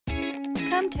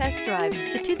Come test drive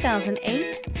the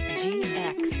 2008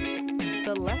 GX.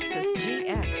 The Lexus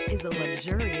GX is a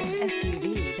luxurious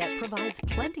SUV that provides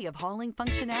plenty of hauling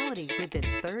functionality with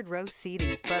its third-row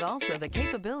seating, but also the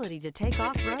capability to take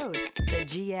off-road. The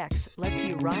GX lets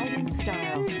you ride in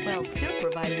style while still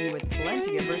providing you with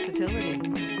plenty of versatility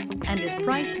and is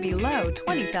priced below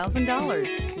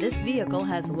 $20,000. This vehicle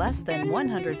has less than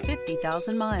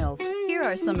 150,000 miles. Here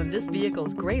are some of this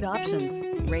vehicle's great options: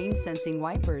 rain-sensing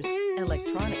wipers,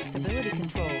 electronic stability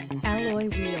control, alloy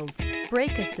wheels,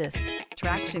 brake assist,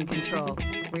 traction control,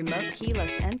 remote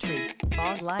keyless entry,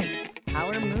 fog lights,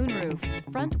 power moonroof,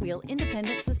 front wheel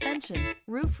independent suspension,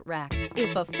 roof rack.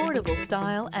 If affordable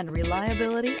style and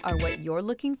reliability are what you're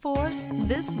looking for,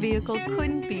 this vehicle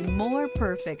couldn't be more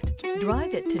perfect.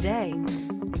 Drive it today.